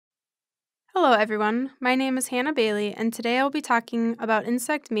Hello everyone, my name is Hannah Bailey, and today I will be talking about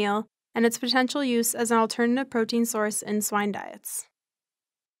insect meal and its potential use as an alternative protein source in swine diets.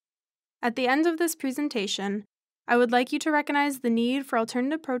 At the end of this presentation, I would like you to recognize the need for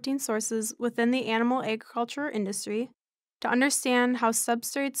alternative protein sources within the animal agriculture industry, to understand how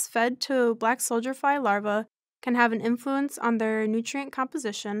substrates fed to black soldier fly larvae can have an influence on their nutrient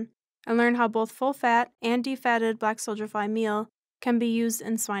composition, and learn how both full-fat and defatted black soldier fly meal can be used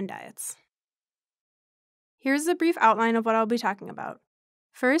in swine diets. Here's a brief outline of what I'll be talking about.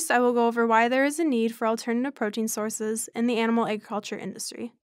 First, I will go over why there is a need for alternative protein sources in the animal agriculture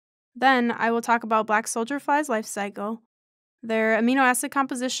industry. Then, I will talk about black soldier flies' life cycle, their amino acid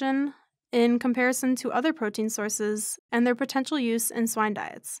composition in comparison to other protein sources, and their potential use in swine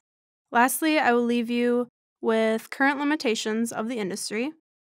diets. Lastly, I will leave you with current limitations of the industry,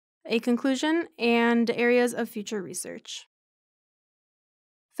 a conclusion, and areas of future research.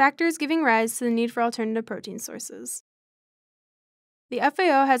 Factors giving rise to the need for alternative protein sources. The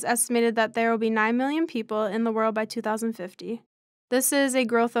FAO has estimated that there will be 9 million people in the world by 2050. This is a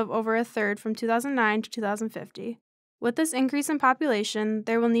growth of over a third from 2009 to 2050. With this increase in population,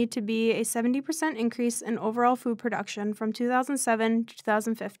 there will need to be a 70% increase in overall food production from 2007 to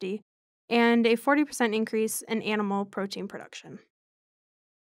 2050, and a 40% increase in animal protein production.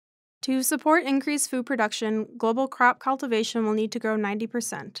 To support increased food production, global crop cultivation will need to grow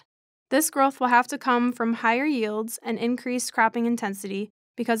 90%. This growth will have to come from higher yields and increased cropping intensity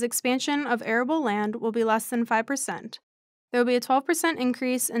because expansion of arable land will be less than 5%. There will be a 12%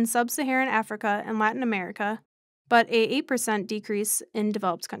 increase in sub-Saharan Africa and Latin America, but a 8% decrease in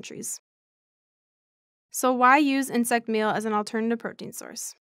developed countries. So why use insect meal as an alternative protein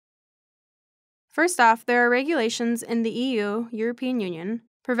source? First off, there are regulations in the EU, European Union,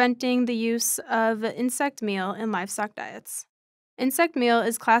 preventing the use of insect meal in livestock diets. Insect meal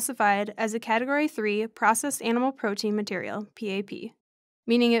is classified as a Category 3 processed animal protein material, PAP,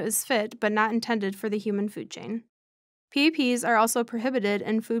 meaning it is fit but not intended for the human food chain. PAPs are also prohibited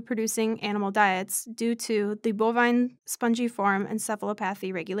in food-producing animal diets due to the bovine spongiform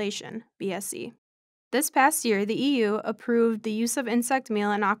encephalopathy regulation, BSE. This past year, the EU approved the use of insect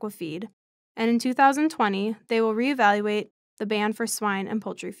meal in aquafeed, and in 2020, they will reevaluate the ban for swine and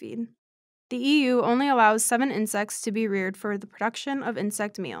poultry feed. The EU only allows 7 insects to be reared for the production of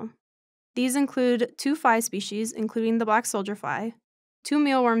insect meal. These include 2 fly species, including the black soldier fly, 2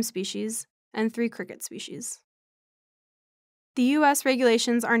 mealworm species, and 3 cricket species. The US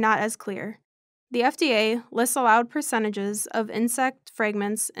regulations are not as clear. The FDA lists allowed percentages of insect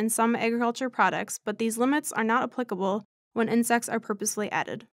fragments in some agriculture products, but these limits are not applicable when insects are purposely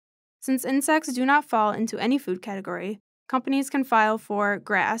added. Since insects do not fall into any food category, companies can file for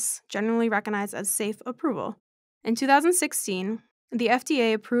GRAS, generally recognized as safe approval. In 2016, the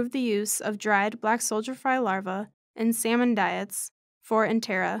FDA approved the use of dried black soldier fly larvae in salmon diets for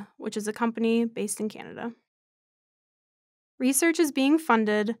Entera, which is a company based in Canada. Research is being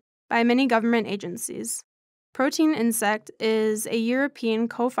funded by many government agencies. Protein Insect is a European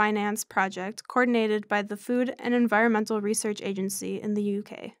co-financed project coordinated by the Food and Environmental Research Agency in the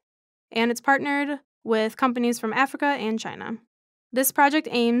UK, and it's partnered with companies from Africa and China. This project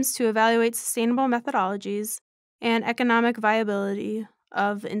aims to evaluate sustainable methodologies and economic viability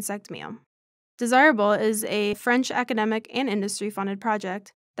of insect meal. Desirable is a French academic and industry-funded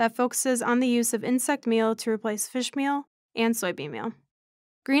project that focuses on the use of insect meal to replace fish meal and soybean meal.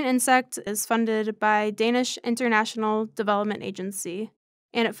 Green Insect is funded by Danish International Development Agency,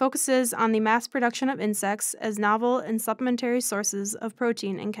 and it focuses on the mass production of insects as novel and supplementary sources of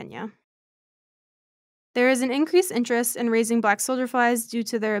protein in Kenya. There is an increased interest in raising black soldier flies due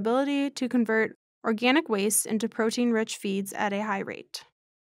to their ability to convert organic waste into protein-rich feeds at a high rate.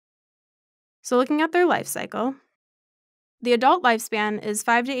 So looking at their life cycle, the adult lifespan is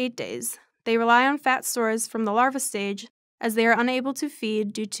 5 to 8 days. They rely on fat stores from the larva stage as they are unable to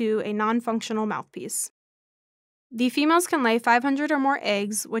feed due to a non-functional mouthpiece. The females can lay 500 or more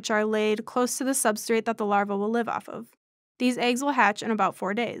eggs, which are laid close to the substrate that the larva will live off of. These eggs will hatch in about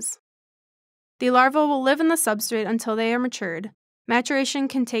 4 days. The larvae will live in the substrate until they are matured. Maturation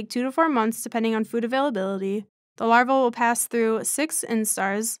can take 2 to 4 months depending on food availability. The larva will pass through 6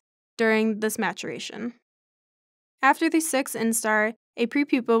 instars during this maturation. After the 6th instar, a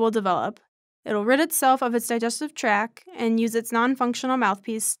prepupa will develop. It will rid itself of its digestive tract and use its non-functional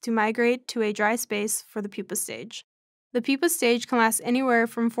mouthpiece to migrate to a dry space for the pupa stage. The pupa stage can last anywhere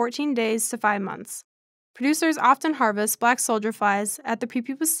from 14 days to 5 months. Producers often harvest black soldier flies at the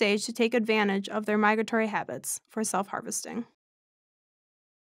prepupa stage to take advantage of their migratory habits for self-harvesting.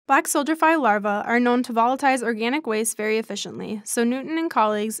 Black soldier fly larvae are known to volatilize organic waste very efficiently, so Newton and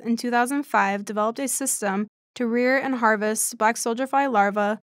colleagues in 2005 developed a system to rear and harvest black soldier fly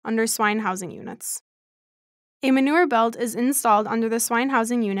larvae under swine housing units. A manure belt is installed under the swine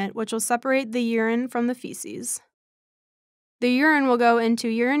housing unit, which will separate the urine from the feces. The urine will go into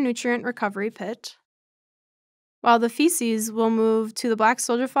urine nutrient recovery pit, while the feces will move to the black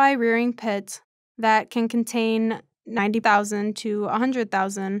soldier fly rearing pit that can contain 90,000 to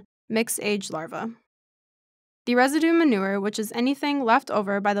 100,000 mixed-age larvae. The residue manure, which is anything left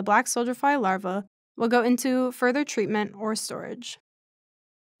over by the black soldier fly larvae, will go into further treatment or storage.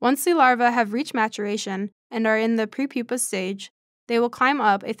 Once the larvae have reached maturation and are in the prepupa stage, they will climb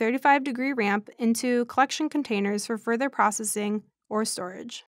up a 35-degree ramp into collection containers for further processing or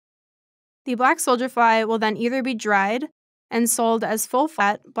storage. The black soldier fly will then either be dried and sold as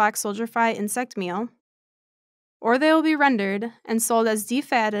full-fat black soldier fly insect meal, or they will be rendered and sold as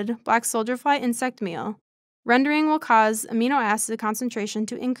defatted black soldier fly insect meal. Rendering will cause amino acid concentration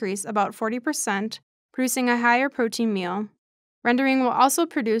to increase about 40%, producing a higher protein meal. Rendering will also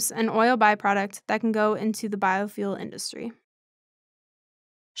produce an oil byproduct that can go into the biofuel industry.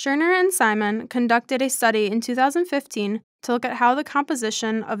 Scherner and Simon conducted a study in 2015 to look at how the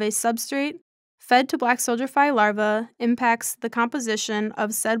composition of a substrate fed to black soldier fly larvae impacts the composition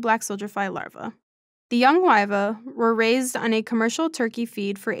of said black soldier fly larvae. The young larvae were raised on a commercial turkey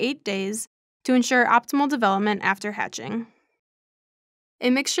feed for 8 days to ensure optimal development after hatching. A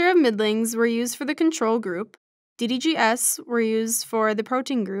mixture of middlings were used for the control group, DDGS were used for the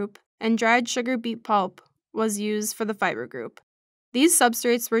protein group, and dried sugar beet pulp was used for the fiber group. These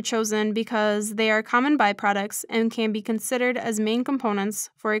substrates were chosen because they are common byproducts and can be considered as main components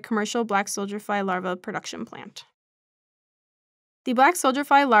for a commercial black soldier fly larva production plant. The black soldier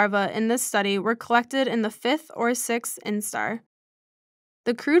fly larvae in this study were collected in the 5th or 6th instar.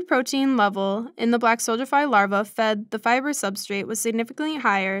 The crude protein level in the black soldier fly larva fed the fiber substrate was significantly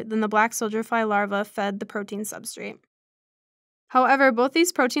higher than the black soldier fly larva fed the protein substrate. However, both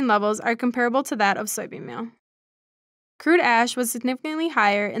these protein levels are comparable to that of soybean meal. Crude ash was significantly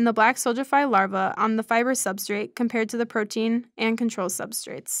higher in the black soldier fly larva on the fiber substrate compared to the protein and control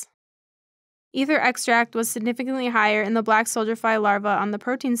substrates. Ether extract was significantly higher in the black soldier fly larva on the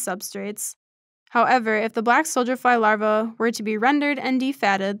protein substrates. However, if the black soldier fly larvae were to be rendered and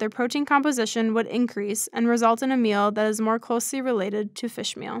defatted, their protein composition would increase and result in a meal that is more closely related to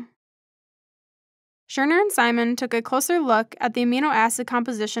fish meal. Scherner and Simon took a closer look at the amino acid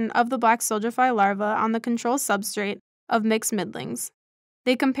composition of the black soldier fly larva on the control substrate of mixed middlings.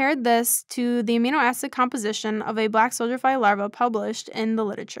 They compared this to the amino acid composition of a black soldier fly larva published in the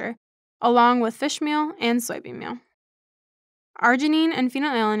literature, along with fish meal and soybean meal. Arginine and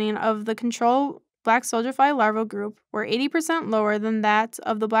phenylalanine of the control black soldier fly larva group were 80% lower than that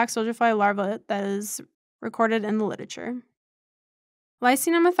of the black soldier fly larva that is recorded in the literature.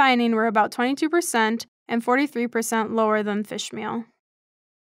 Lysine and methionine were about 22% and 43% lower than fish meal.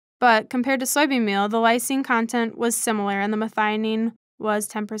 But compared to soybean meal, the lysine content was similar and the methionine was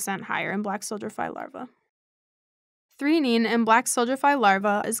 10% higher in black soldier fly larvae. Threonine in black soldier fly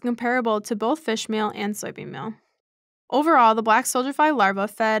larvae is comparable to both fish meal and soybean meal. Overall, the black soldier fly larva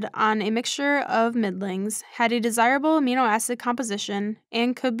fed on a mixture of middlings had a desirable amino acid composition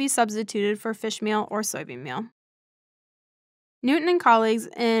and could be substituted for fish meal or soybean meal. Newton and colleagues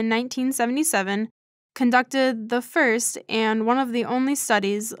in 1977 conducted the first and one of the only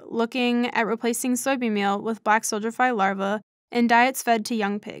studies looking at replacing soybean meal with black soldier fly larvae in diets fed to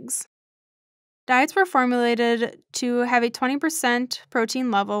young pigs. Diets were formulated to have a 20%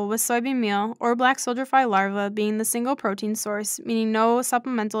 protein level, with soybean meal or black soldier fly larvae being the single protein source, meaning no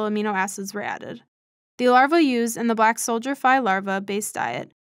supplemental amino acids were added. The larvae used in the black soldier fly larva-based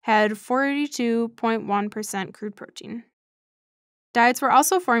diet had 42.1% crude protein. Diets were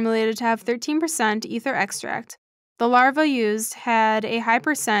also formulated to have 13% ether extract. The larva used had a high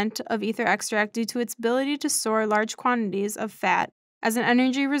percent of ether extract due to its ability to store large quantities of fat as an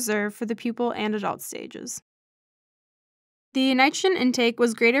energy reserve for the pupal and adult stages. The nitrogen intake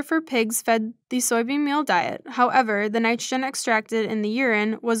was greater for pigs fed the soybean meal diet. However, the nitrogen extracted in the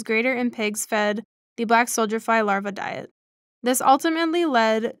urine was greater in pigs fed the black soldier fly larva diet. This ultimately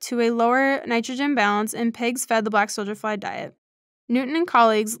led to a lower nitrogen balance in pigs fed the black soldier fly diet. Newton and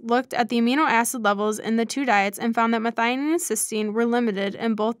colleagues looked at the amino acid levels in the two diets and found that methionine and cysteine were limited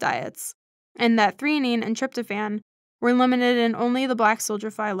in both diets, and that threonine and tryptophan were limited in only the black soldier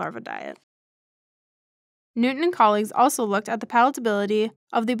fly larva diet. Newton and colleagues also looked at the palatability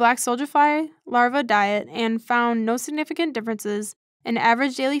of the black soldier fly larva diet and found no significant differences in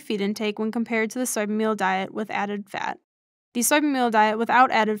average daily feed intake when compared to the soybean meal diet with added fat. The soybean meal diet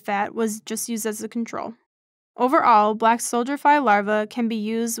without added fat was just used as a control. Overall, black soldier fly larvae can be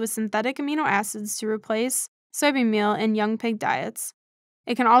used with synthetic amino acids to replace soybean meal in young pig diets.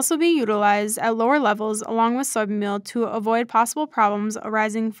 It can also be utilized at lower levels along with soybean meal to avoid possible problems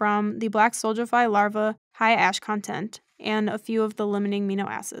arising from the black soldier fly larva high ash content and a few of the limiting amino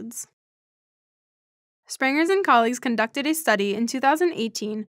acids. Sprangers and colleagues conducted a study in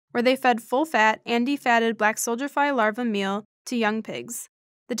 2018 where they fed full-fat and defatted black soldier fly larva meal to young pigs.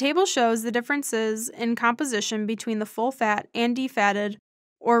 The table shows the differences in composition between the full-fat and defatted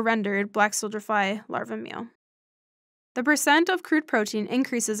or rendered black soldier fly larva meal. The percent of crude protein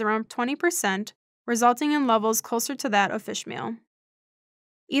increases around 20%, resulting in levels closer to that of fish meal.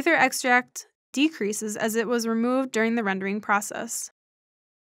 Ether extract decreases as it was removed during the rendering process,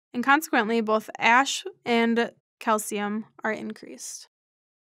 and consequently both ash and calcium are increased.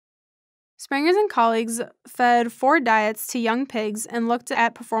 Sprangers and colleagues fed 4 diets to young pigs and looked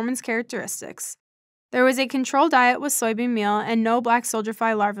at performance characteristics. There was a control diet with soybean meal and no black soldier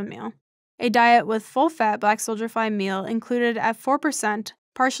fly larva meal. A diet with full-fat black soldier fly meal included at 4%,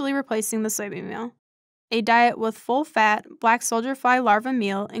 partially replacing the soybean meal. A diet with full-fat black soldier fly larva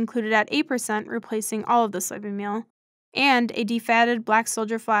meal included at 8%, replacing all of the soybean meal, and a defatted black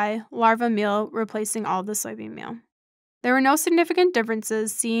soldier fly larva meal replacing all of the soybean meal. There were no significant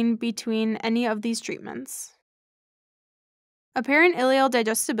differences seen between any of these treatments. Apparent ileal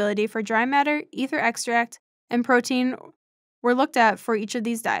digestibility for dry matter, ether extract, and protein were looked at for each of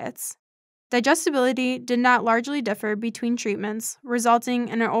these diets. Digestibility did not largely differ between treatments, resulting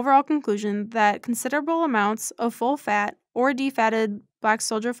in an overall conclusion that considerable amounts of full-fat or defatted black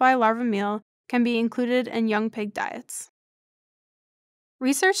soldier fly larva meal can be included in young pig diets.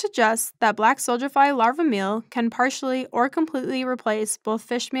 Research suggests that black soldier fly larva meal can partially or completely replace both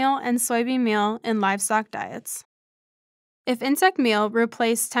fish meal and soybean meal in livestock diets. If insect meal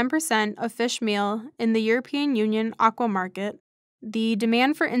replaced 10% of fish meal in the European Union aqua market, the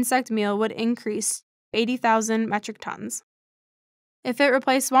demand for insect meal would increase 80,000 metric tons. If it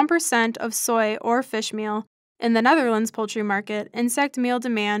replaced 1% of soy or fish meal in the Netherlands poultry market, insect meal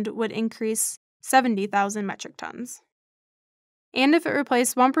demand would increase 70,000 metric tons. And if it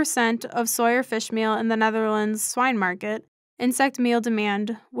replaced 1% of soy or fish meal in the Netherlands swine market, insect meal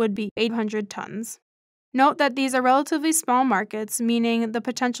demand would be 800 tons. Note that these are relatively small markets, meaning the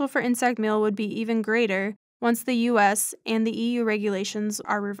potential for insect meal would be even greater once the US and the EU regulations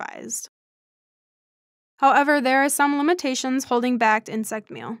are revised. However, there are some limitations holding back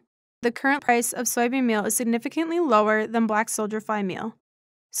insect meal. The current price of soybean meal is significantly lower than black soldier fly meal,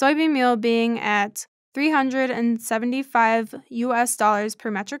 soybean meal being at $375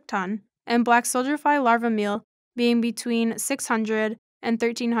 per metric ton, and black soldier fly larva meal being between $600 and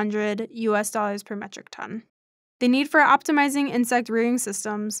 $1,300 per metric ton. The need for optimizing insect rearing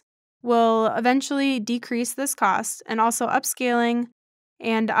systems will eventually decrease this cost, and also upscaling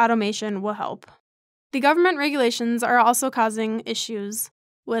and automation will help. The government regulations are also causing issues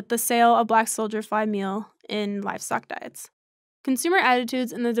with the sale of black soldier fly meal in livestock diets. Consumer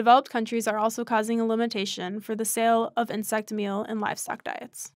attitudes in the developed countries are also causing a limitation for the sale of insect meal in livestock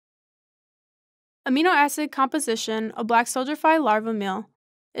diets. Amino acid composition of black soldier fly larva meal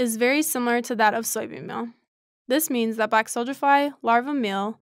is very similar to that of soybean meal. This means that black soldier fly larva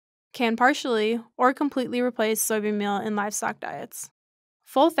meal can partially or completely replace soybean meal in livestock diets.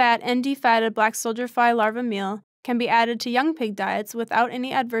 Full-fat and defatted black soldier fly larva meal can be added to young pig diets without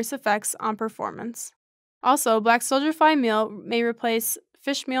any adverse effects on performance. Also, black soldier fly meal may replace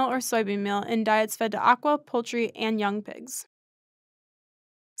fish meal or soybean meal in diets fed to aqua, poultry, and young pigs.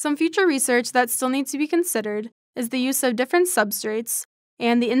 Some future research that still needs to be considered is the use of different substrates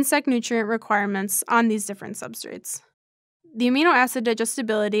and the insect nutrient requirements on these different substrates. The amino acid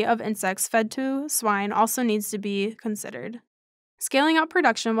digestibility of insects fed to swine also needs to be considered. Scaling up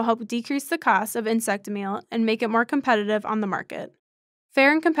production will help decrease the cost of insect meal and make it more competitive on the market.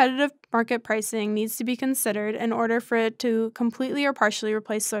 Fair and competitive market pricing needs to be considered in order for it to completely or partially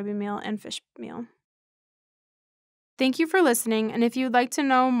replace soybean meal and fish meal. Thank you for listening, and if you'd like to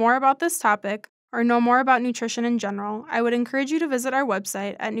know more about this topic or know more about nutrition in general, I would encourage you to visit our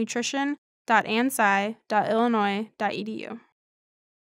website at nutrition.ansi.illinois.edu.